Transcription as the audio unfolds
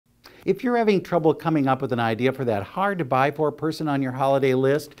If you're having trouble coming up with an idea for that hard-to-buy-for person on your holiday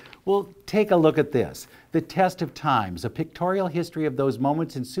list, well, take a look at this. The Test of Times, a pictorial history of those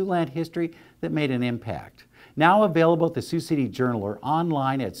moments in Siouxland history that made an impact. Now available at the Sioux City Journal or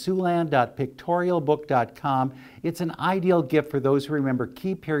online at siouxland.pictorialbook.com, it's an ideal gift for those who remember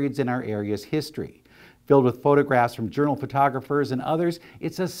key periods in our area's history. Filled with photographs from journal photographers and others,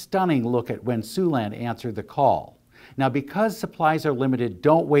 it's a stunning look at when Siouxland answered the call. Now, because supplies are limited,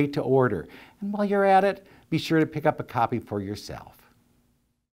 don't wait to order. And while you're at it, be sure to pick up a copy for yourself.